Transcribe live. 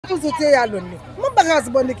Usite ya lonne. Mun baka su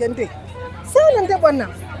bonne kente. Sai nan te bonna.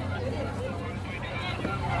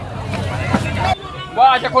 Ba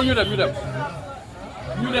aja ko ñu dem.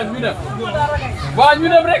 Ba ñu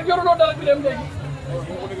dem rek yoru no dara ñu dem legi.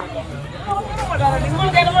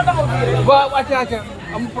 Ba aja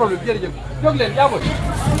am problème jërëjëf. Jóg leen yaa boy.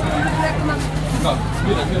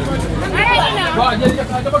 Ba jërëjëf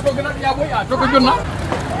dama toog nag yaa boy ah toog jot na.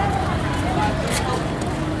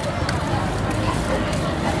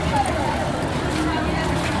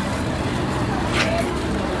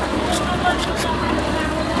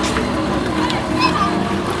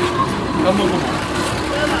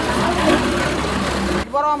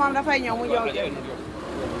 Boromam dafay ñëw mu ñëw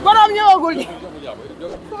borom ñëwagul ni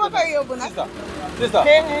ku ma koy yóbbu nag sista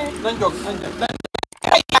nañ jóg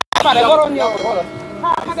pare borom ñëw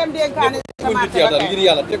ma dem dénkaane sama théâtre ngir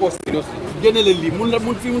yàlla te ko sinos génne leen lii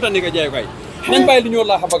mun fi mun ta nekk jaay kay nañ bàyyi lu ñor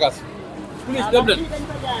la xa bagage please dem leen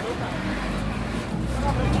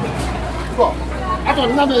bon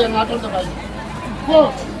attends na de nga ton dafay bon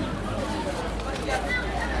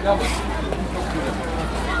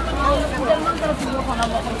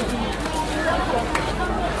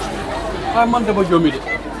ah man dama joomi de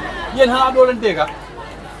yéen xanaa doo leen dégg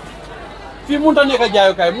fii mënut a nekk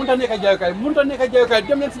jaayukaay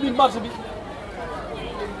dem leen si biir marché bi.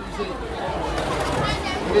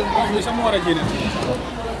 sama war a génne.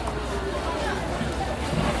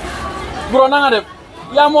 bro na nga def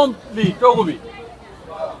yaa moom lii toogu bi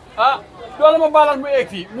ah doole ma baalal mu egg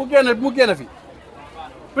fii mu génn fi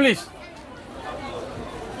please.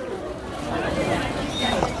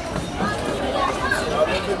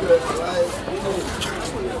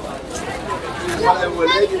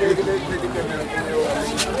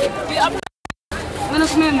 mana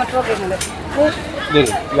su ma toogee na def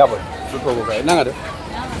déedéet yaa boy du toogu kay na nga def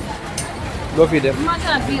loo fi def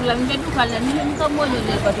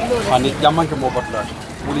ani jamanke mo batla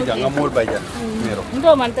buli janga mol bayjan mero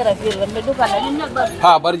ndo man tara fir la mbe dukala ni nak ba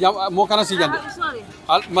ha bari jam mo kana si jande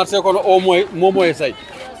al marché ko o moy say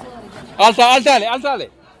altale alta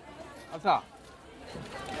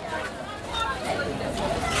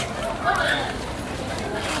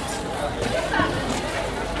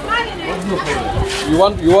You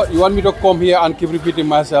want me to come here and keep repeating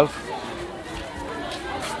myself?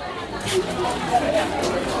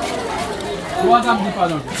 Who wants them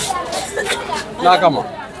different? Nakama.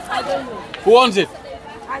 Who wants it?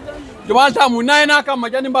 Jamal tamu nai nakama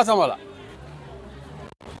jani mbasa mala.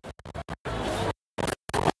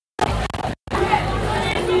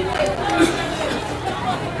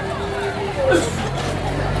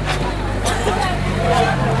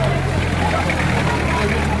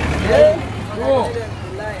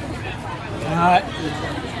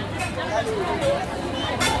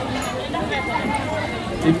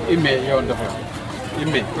 Imme yon dafa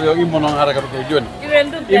imme yo immo non haraka ko joni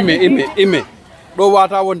imme do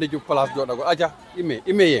wata wonde ju place joda go aja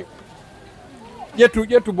imme yen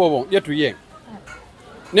ƴettu bobon ƴettu yen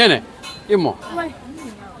nene immo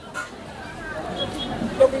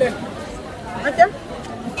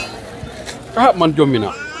ah man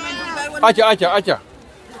jommina acca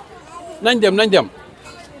nañ dem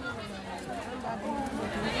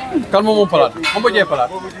kalmo mon palat mo je palat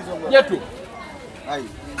ƴettu ay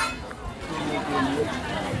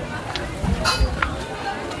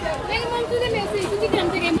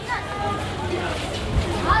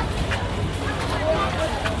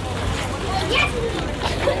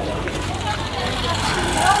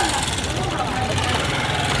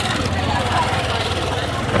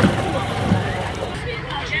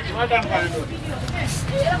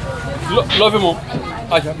Love mo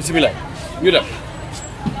aja bismillah ñu dem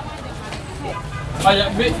aja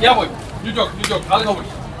ya boy ñu jog xal nga wul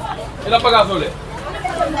ila bagage ole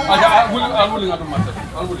aja wul nga dum marché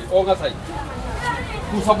wul o nga say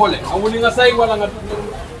ku sa bolé wul nga say wala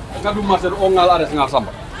nga dum marché o ngal ares nga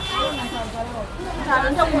samba ta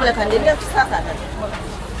don ta kuma kan dai sa ta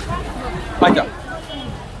aja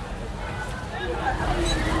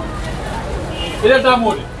ila ta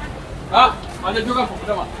mode ah aja juga ko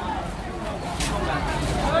dama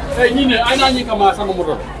ñine ana ñi kama sama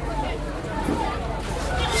motor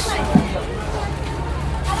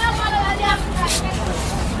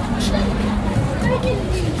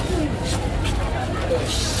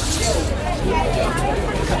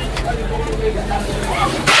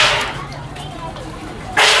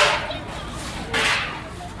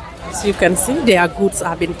As you can see, their goods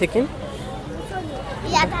have been taken.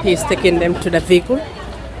 He's taking them to the vehicle.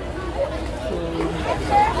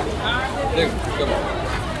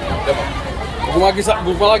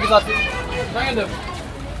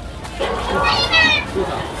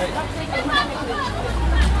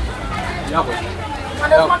 yaa boy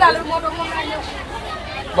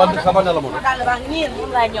ban sabana la mo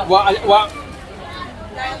wa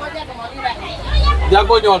yaa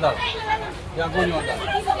ko ñëwal daal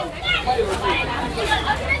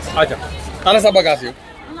aja ana sa bagage yi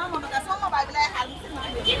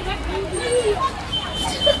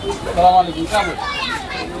salaamaaleykum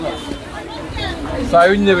saa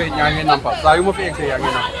yu ñu ñëwee ñaa ngi nampal saa yu ma fi egsee yaa ngi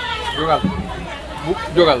nampal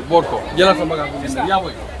jógal boot ko jëlal sa bagage bu ngeen yaa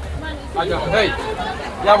boy aja hey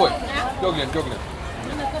yaa boy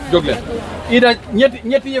jóg leen ida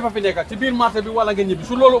ñetti yëf a fi nekk ci biir marché bi wala nga ñibbi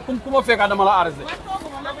su loolu ku ma fekkaa dama la arrêté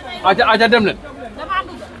aja dem leen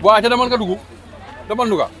boo aja demal nga dugg demal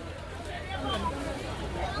nduga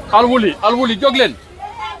alwuli jóg leen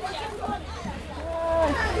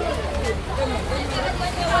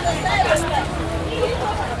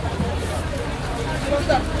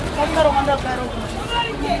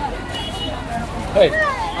hey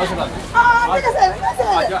asal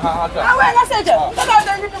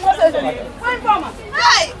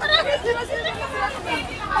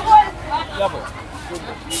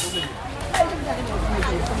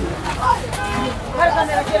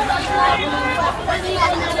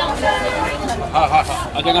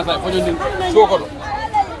aja nga say fo ñu soko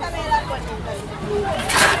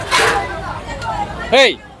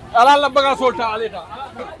hey ala la baga solta aleta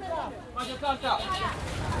aja salta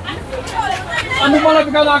anu mala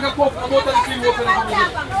bi kala ka ko motal ci wo fere ko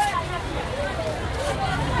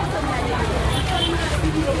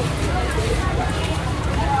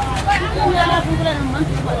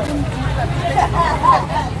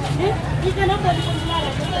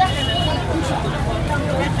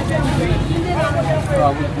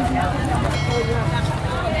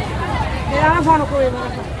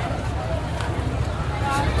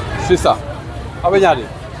sisa abe ñaade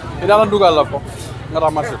ina la dugal la ko ngara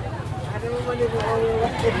marché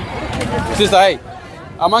sisa hey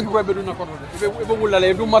amanki ko be duna ko be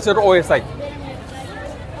wulale du marché o e say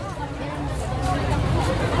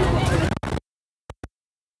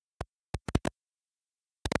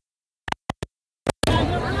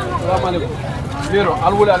salaamaaleykum Lero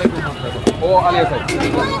alwuli aleykum o ale say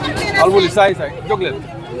alwuli say jóg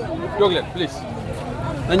leen please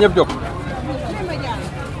na ñëpp jóg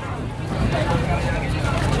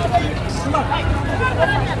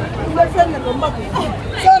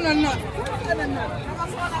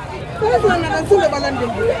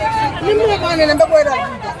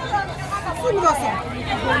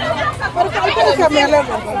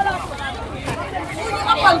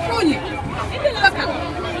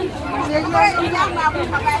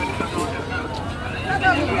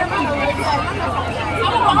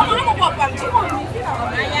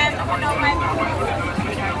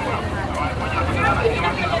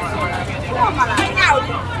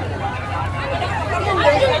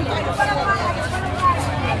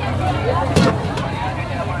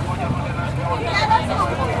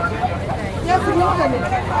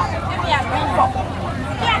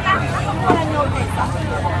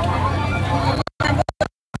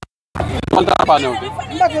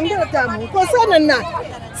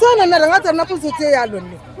sana na ngata na pusite ya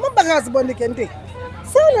lonni mabagazi bondi kende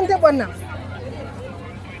sana nde bonna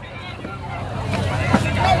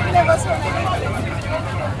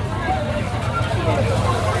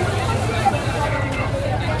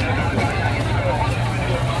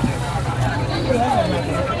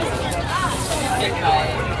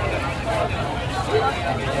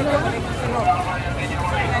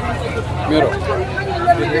Miro.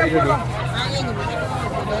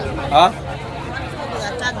 Ah?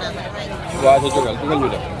 Wah, saya jugal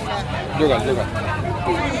juga. Jugal.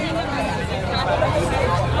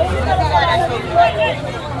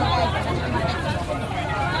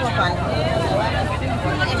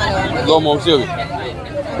 Lo mom siyo.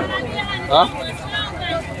 Ah?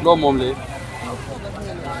 Lo mom le.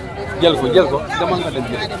 Jël ko. Dama nga dem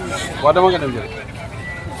jël. Wa dama nga dem jël.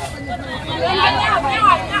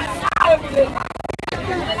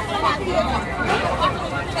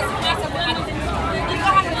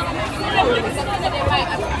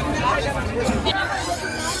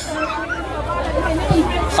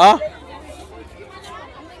 Ah?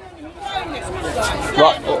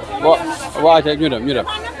 Wa aja ñu dem.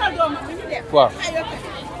 Waaw.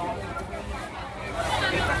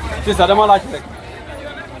 Ci sa dama laaj rek.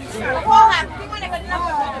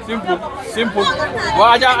 Simple.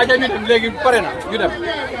 Wa aja ñu dem léegi pare na ñu dem.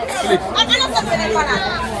 Please.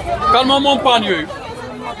 Kan moom paan yooyu.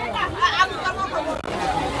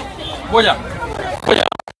 Boja.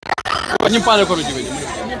 Ñu paane ko ci biir.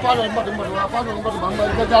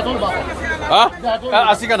 Ah?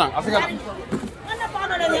 Asika nang.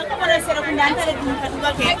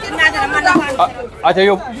 aja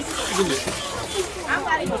yo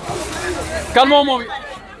kan moom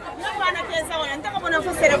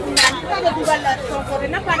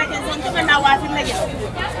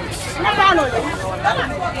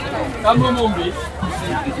bi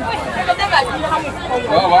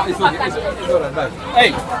waaw iso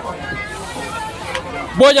hey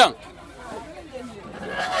Bojang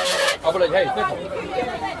apa lagi hey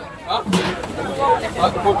ah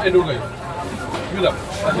aku edu lagi bilang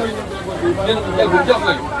dia bujang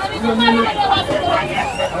lagi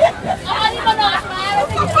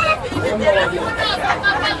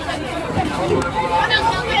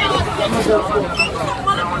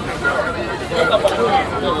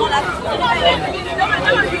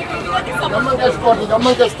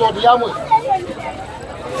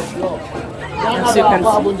As you can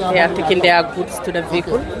see, they are taking their goods to the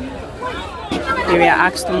vehicle. They were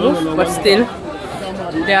asked to move, but still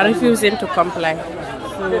they are refusing to comply.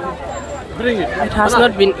 So it has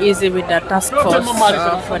not been easy with the task force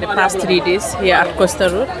for the past 3 days here at Costa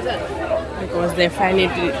Road, because they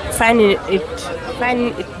finding it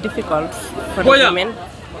difficult for the women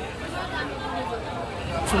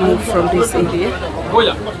to move from this area.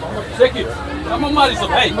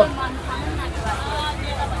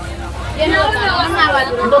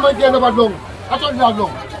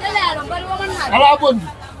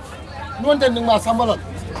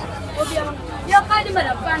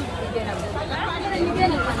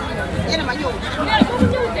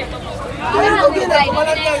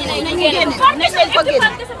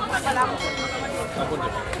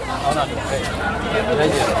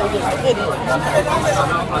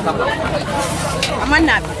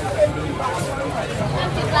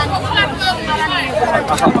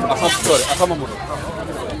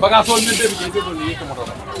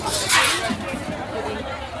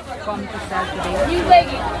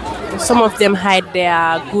 Some of them hide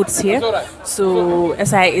their goods here, so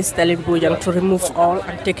SI is telling Bojang to remove all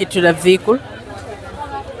and take it to the vehicle.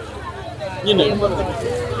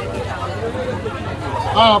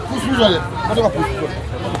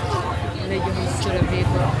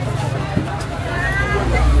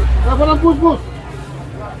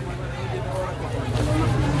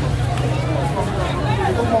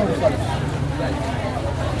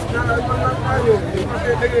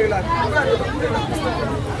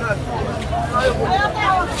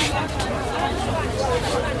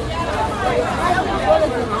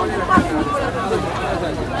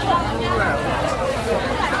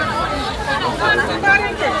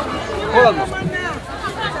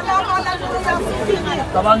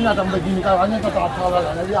 Kawannya tak begini, kawannya tak apa-apa,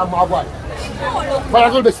 jadi amawan.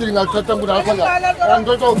 Barangkali besiringal tetap guna apa ya? Orang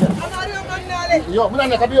tu. Yo, mana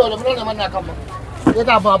nak kabiyo, mana kamu?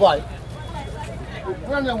 Kita apa-apa?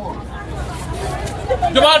 Mana mu?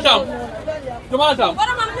 Jematam.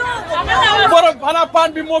 Borom hana pan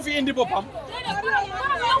bi mo fi indi bopam.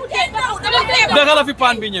 Daga la fi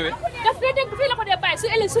pan bi ñewé. Daf lay dégg fi la ko dé bay su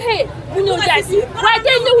ele su xé bu ñew jaay ci. Way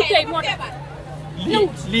tay ñew tay mo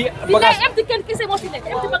li bagage am di ken kessé mo fi nek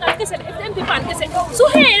am di bagage kessé am di pan kessé su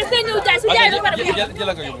xé daf lay ñew jaay su jaay ba pare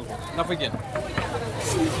jëla nga yobul na fa gën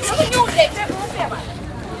dafa ñew tay mo fébar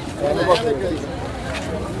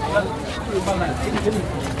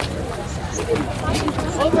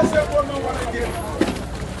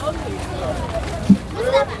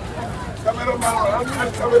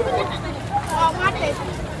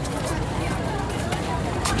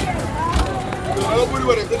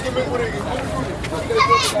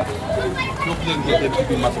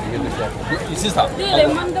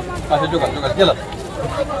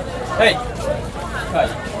Hey,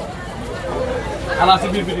 ala si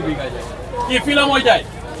bir bi nga jaay ki fi la mo jaay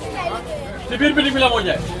si bir bi la mo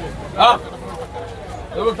jaay ah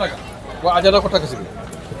do taka wa aja na ko taka si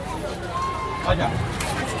aja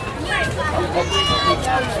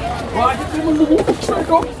wa aja fi mo ndugu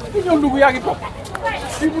ko fi ñoo ndugu yaagi top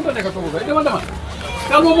fi mu ta nekk togo bay dama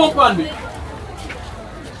kal mo pan bi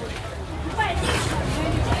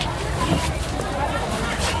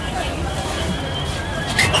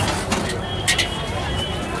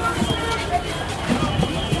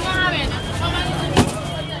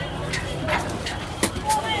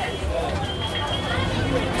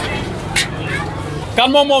kan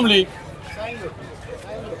moom lii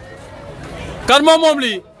kan moom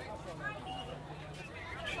lii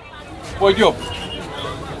Boy Diop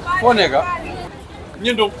foo nekk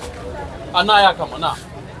ñindum ana yakam ana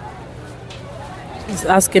He's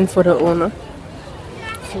asking for the owner.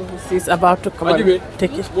 So he's about to come and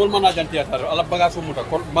take it. Bol mana janti atar ala bagage so muta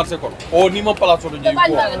kon marché kon o ni ma place do ñi ko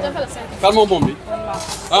kan moom lii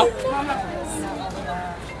ah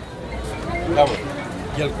dawo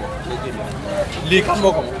jël ko lii kan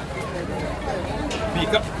moo ko moom bii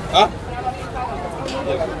kat ah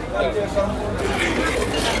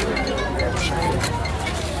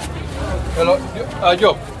hello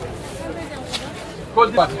Diop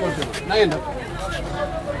Kolda na ngeen def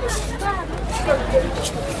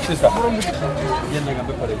c'est ça yéen nga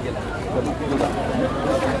ba pare yéen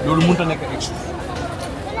loolu mënut a nekk ak suuf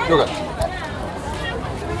jógal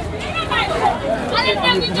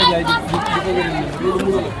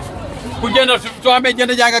ku jëndal soo amee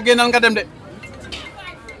jënd jaay nga génnal nga dem de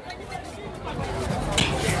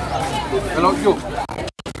hello Diop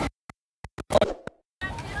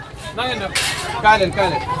na ngeen def kaay leen dem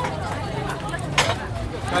leen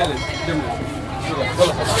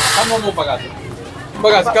wala kan moom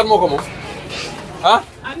bagage kan moo ko moom ah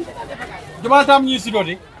juma tam ñi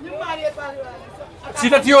sidoti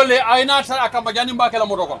sidati yole ayna sa akamba jani mbake la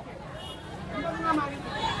moto ko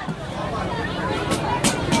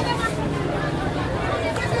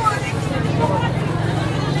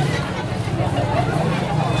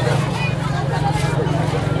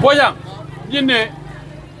boyam jinne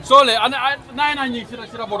sole ana nayna ñi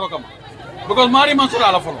sira moto kam because mari man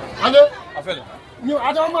sura la folo ande afele ñu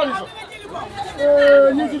ada mari so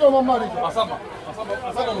ñu ci do mari so asaba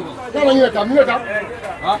mo dama ñu tam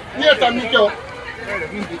ha ñu tam ñu ko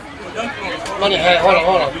mane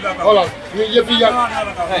hola ñu yefi ya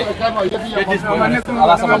kama yefi ya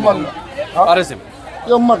ala sama mo arrest him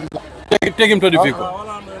yo mag take him to the vehicle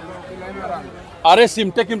arrest him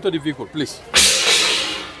take him to the vehicle please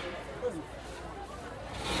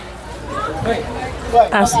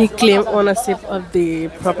as he claimed ownership of the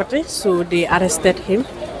property, so they arrested him.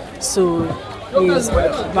 So he is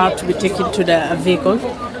about to be taken to the vehicle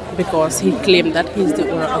because he claimed that he's the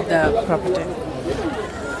owner of the property.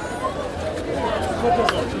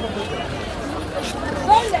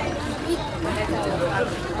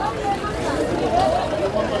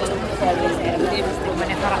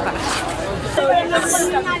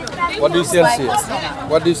 What do you sell here?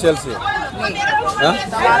 What do you sell here? Huh?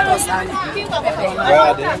 Tomatoes and pepper. Where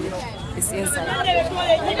are they? It's inside. I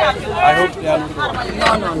hope they are not.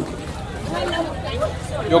 No.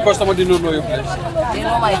 Your customer did not know your place. They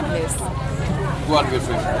know my place. Go and wait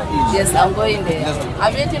for him. Yes, I'm going there. Let's go.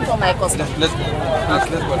 I'm waiting for my customer. Let's go. Let's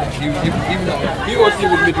go there. He or she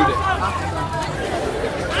will meet you there.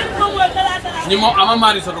 Nimo ama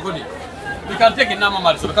mari so ko di. You can take it na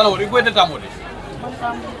mari so kana wori go de tamode.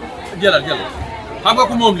 Jela. Haba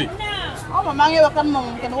ko mom li. Oh, mama ngi wakan mom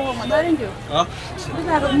ken wo ma darin jo. Ah.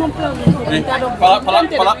 Bisa do mom problem. Pala.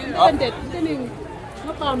 Tening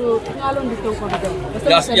ngapano ngalon di to ko do.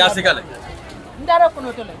 Ya sigale. Ndara ko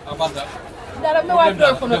no to le. Abanda. Ndara me wa to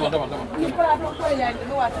ko no. Dama. Ni para do ko ya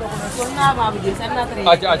me wa to ko no. So na ba bu je san na tare.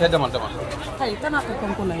 Aja dama. Kay kana ko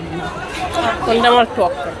kon ko nay na. Kon demal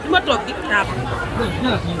toog. Ma tok di tab.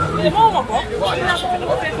 Mo mo ko. Na ko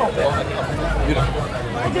ko fe ko. Mira.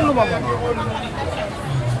 Jëlu ma ko.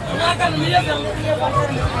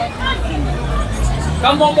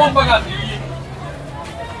 Kan moom bagage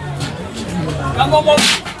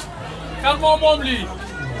kan moom lii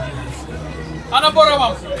ana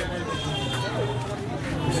boromam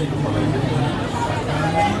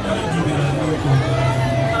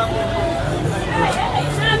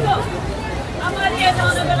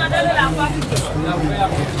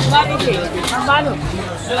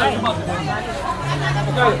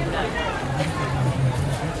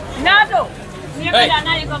Hey,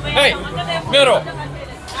 Mero,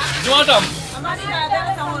 jumatam.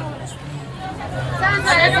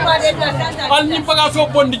 Al ni paga so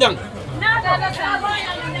bondi jang.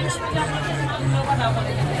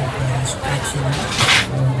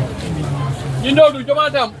 Ni ndodu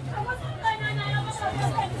jumatam.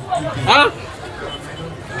 Ha?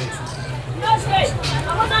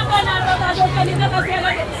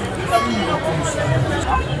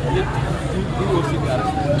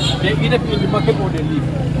 In the market or they leave.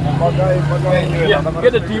 Yeah,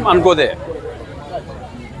 get a team and go there.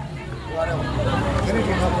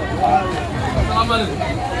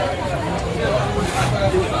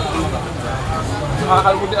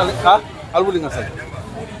 Alwuli ngasay.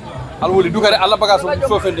 Alwuli dugare alla baga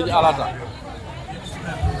so fendi alata.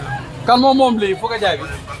 Kan mom li foga jaay bi.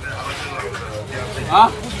 Ha?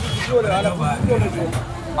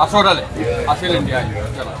 Asodale. Aselen dia.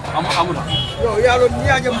 Amuna. Yo yalo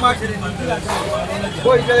niaje market.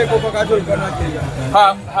 Boy jale ko baga dol kana ke.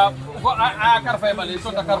 Ha ko a karfa bale so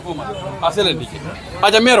ta karfo ma. Aselen di.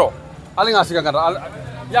 Aja mero. Ali nga siga ngata.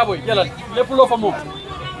 Ya boy jela lepp lo fa mom.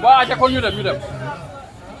 Wa aja ko ñu dem.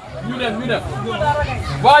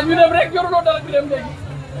 Wa ñu dem rek yoruno dara ñu dem legi.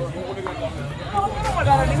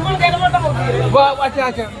 waaw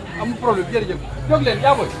acca amul problème jërëjëf jóg leen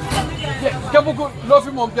yaa boy képp ku loo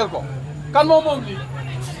fi moom jël ko kan moo moom lii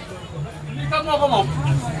kan moo ko moom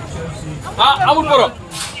ah amul borom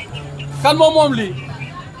kan moo moom lii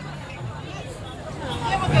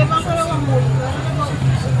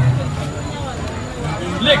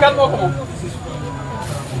lii kan moo ko moom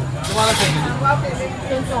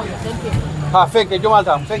ha fenke jomal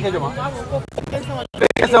tam fenke joma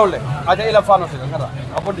fenke sewle aja ila fano se ngara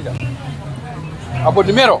abondi ja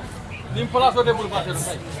abondi mero nim place de bul passer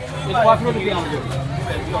tay il faut que ñu am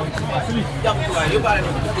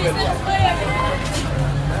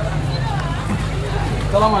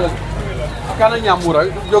salam alaykum akana nyamura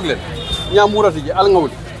joglen nyamura tiji al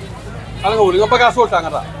ngawuli nga baga sol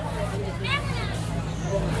tangata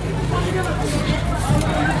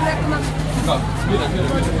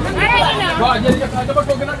waaw jërëjëf dama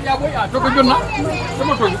toog nag yaa booy toog jot na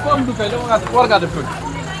dama toog ko am du fay dama war ngaa def toog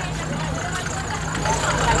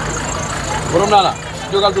borom naa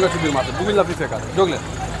jógal dugal ci biir marché bu la fi fekkaat jóg leen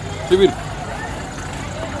ci biir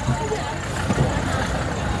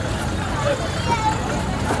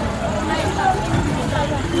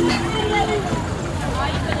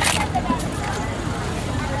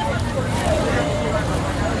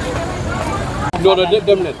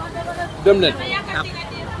non dem leen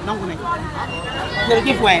nangu nañ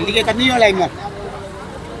jërëjëf waaye liggéeykat ni ñoo lay moom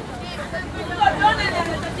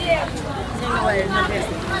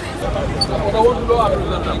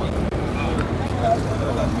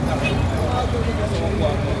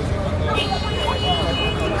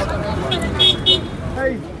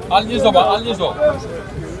Aljiso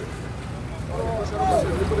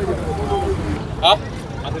ah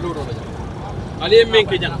ate loro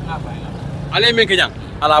ale menke jang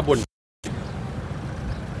ala bon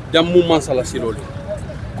jammu mansala siloli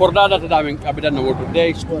kordada tada men abidan na woto there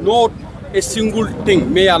is not a single thing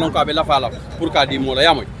me yalon ko abe la fala pour ka di mola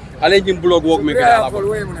yamoy ale jim blog work me ka ala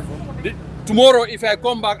tomorrow if I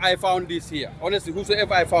come back I found this here honestly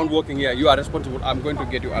whosoever I found working here you are responsible I'm going to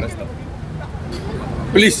get you arrested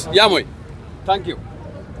please yamoy thank you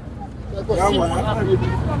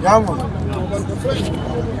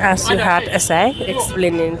As you heard SI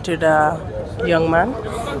explaining to the young man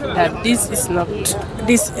that this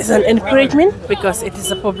is an encouragement because it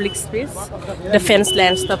is a public space. The fence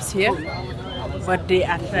line stops here, but they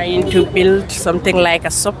are trying to build something like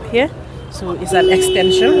a shop here. So it's an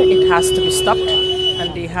extension, it has to be stopped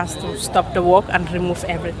and they has to stop the work and remove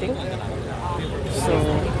everything. So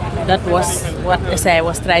that was what SI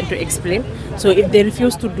was trying to explain. So if they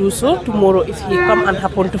refuse to do so, tomorrow if he come and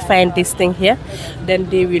happen to find this thing here, then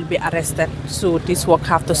they will be arrested. So this work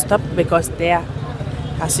have to stop because there,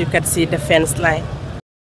 as you can see, the fence line.